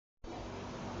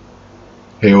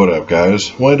Hey, what up,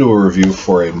 guys? Want to do a review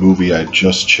for a movie I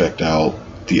just checked out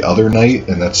the other night,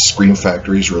 and that's Scream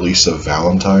Factory's release of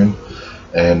Valentine.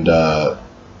 And I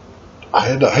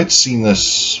had seen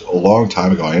this a long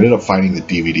time ago. I ended up finding the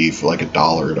DVD for like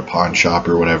 $1 at a pawn shop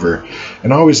or whatever,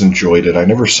 and I always enjoyed it. I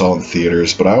never saw it in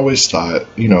theaters, but I always thought,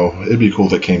 it'd be cool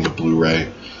if it came to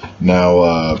Blu-ray.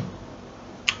 Now,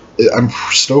 I'm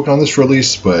stoked on this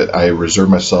release, but I reserve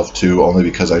myself to only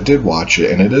because I did watch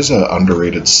it, and it is an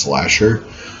underrated slasher.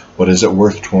 But is it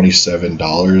worth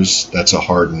 $27? That's a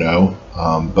hard no.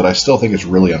 But I still think it's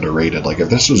really underrated. Like, if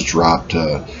this was dropped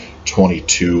to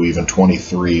 22, even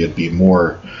 23, it'd be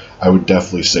more. I would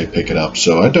definitely say pick it up.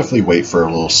 So I'd definitely wait for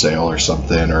a little sale or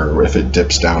something, or if it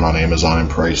dips down on Amazon in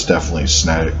price, definitely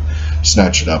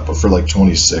snatch it up. But for like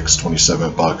 26,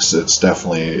 27 bucks, it's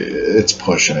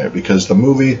pushing it, because the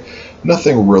movie,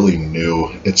 nothing really new.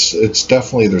 It's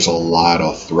definitely, there's a lot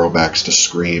of throwbacks to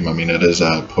Scream. I mean, it is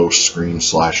a post-Scream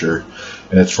slasher,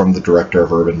 and it's from the director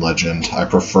of Urban Legend. I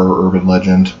prefer Urban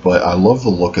Legend, but I love the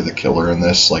look of the killer in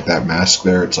this. Like that mask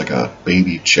there, it's like a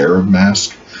baby cherub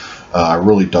mask. I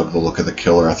really dug the look of the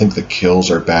killer. I think the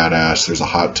kills are badass. There's a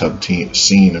hot tub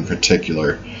scene in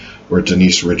particular where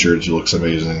Denise Richards looks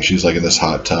amazing. She's like in this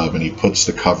hot tub, and he puts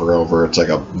the cover over. It's like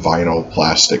a vinyl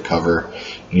plastic cover,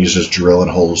 and he's just drilling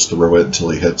holes through it until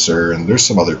he hits her. And there's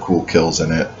some other cool kills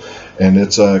in it. And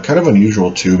it's kind of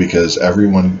unusual too, because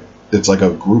it's like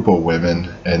a group of women,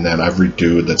 and then every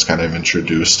dude that's kind of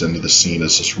introduced into the scene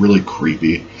is just really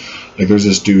creepy. Like, there's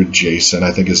this dude, Jason,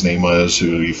 I think his name was,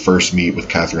 who you first meet with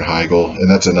Katherine Heigl, and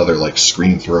that's another, like,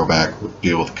 Scream throwback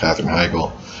deal with Katherine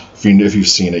Heigl. If you've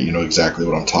seen it, you know exactly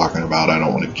what I'm talking about. I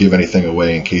don't want to give anything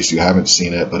away in case you haven't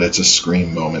seen it, but it's a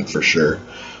Scream moment for sure.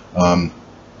 But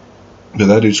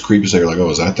that dude's creepy, so you're like, oh,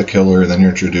 is that the killer? And then you're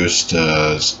introduced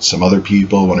to some other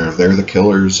people, wonder if they're the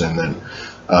killers, and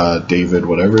then David,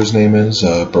 whatever his name is,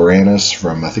 Boreanaz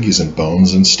from, I think he's in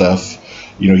Bones and stuff.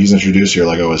 He's introduced, you're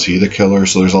like, oh, is he the killer?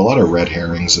 So there's a lot of red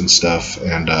herrings and stuff,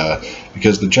 and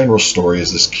because the general story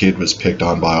is this kid was picked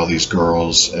on by all these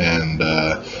girls, and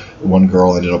one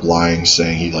girl ended up lying,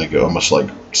 saying he almost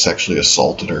sexually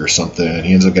assaulted her or something, and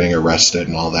he ends up getting arrested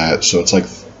and all that. So it's like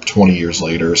 20 years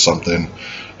later or something,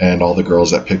 and all the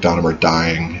girls that picked on him are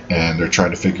dying, and they're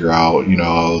trying to figure out,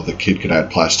 the kid could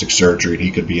have plastic surgery, and he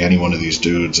could be any one of these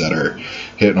dudes that are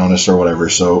hitting on us or whatever.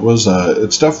 So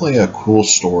it's definitely a cool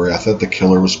story. I thought the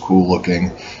killer was cool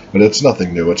looking, but it's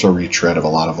nothing new. It's a retread of a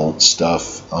lot of old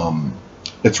stuff.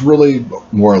 It's really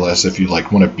more or less, if you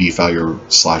want to beef out your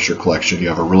slasher collection, you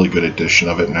have a really good edition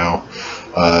of it now.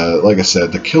 Like I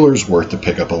said, the killer's worth the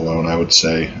pickup alone, I would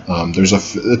say.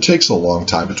 It takes a long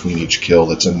time between each kill.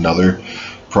 That's another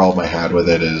problem I had with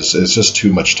it, is it's just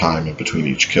too much time in between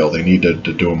each kill. They need to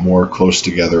do them more close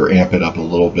together, amp it up a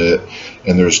little bit,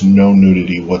 and there's no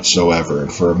nudity whatsoever.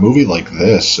 And for a movie like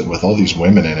this, and with all these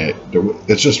women in it,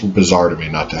 it's just bizarre to me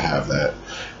not to have that.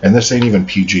 And this ain't even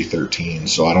PG-13,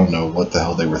 so I don't know what the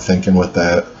hell they were thinking with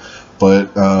that.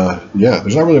 But, yeah,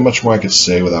 there's not really much more I could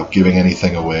say without giving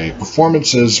anything away.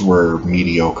 Performances were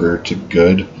mediocre to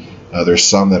good. There's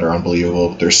some that are unbelievable,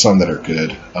 but there's some that are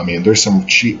good. I mean, there's some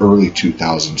early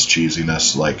 2000s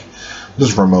cheesiness, like this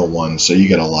is Remote One, so you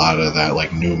get a lot of that,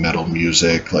 like, new metal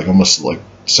music, like almost like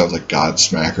sounds like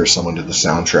Godsmack or someone did the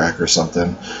soundtrack or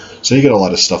something. So you get a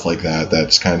lot of stuff like that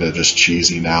that's kind of just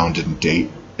cheesy now and it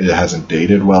hasn't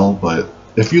dated well. But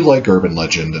if you like Urban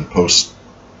Legend and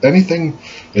anything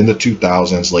in the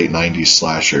 2000s, late 90s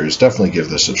slashers, definitely give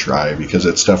this a try, because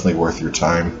it's definitely worth your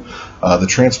time. The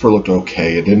transfer looked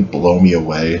okay. It didn't blow me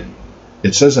away.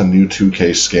 It says a new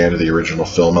 2K scan of the original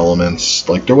film elements.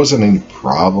 Like, there wasn't any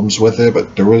problems with it,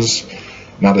 but there was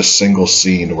not a single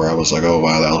scene where I was like, oh,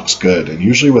 wow, that looks good. And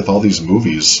usually with all these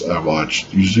movies I watch,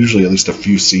 there's usually at least a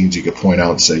few scenes you could point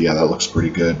out and say, yeah, that looks pretty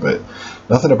good. But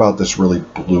nothing about this really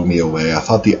blew me away. I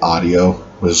thought the audio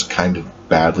was kind of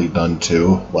badly done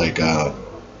too. Like,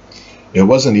 it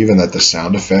wasn't even that the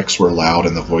sound effects were loud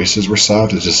and the voices were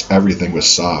soft. It's just everything was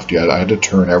soft. I had to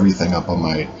turn everything up on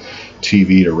my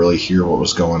TV to really hear what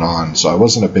was going on. So I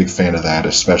wasn't a big fan of that,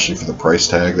 especially for the price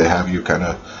tag they have you kind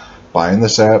of buying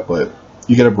this at. But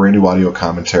you get a brand new audio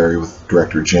commentary with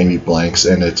director Jamie Blanks,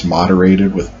 and it's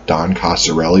moderated with Don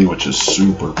Coscarelli, which is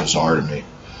super bizarre to me.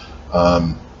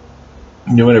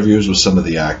 New interviews with some of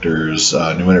the actors,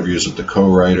 new interviews with the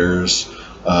co-writers,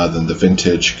 then the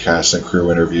vintage cast and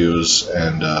crew interviews,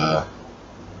 and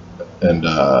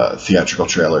theatrical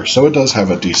trailer. So it does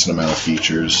have a decent amount of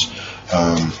features.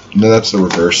 That's the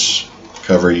reverse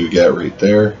cover you get right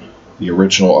there. The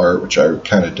original art, which I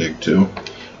kind of dig too.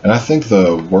 And I think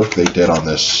the work they did on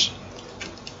this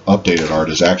updated art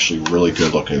is actually really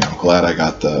good looking. I'm glad I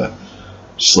got the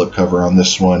slipcover on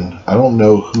this one. I don't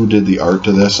know who did the art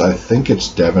to this. I think it's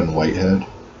Devin Whitehead,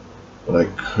 but I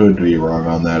could be wrong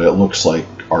on that. It looks like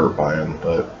art by him,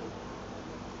 but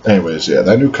anyways, yeah,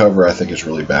 that new cover I think is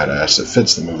really badass. It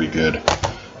fits the movie good.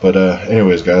 But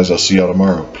anyways, guys, I'll see y'all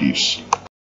tomorrow. Peace.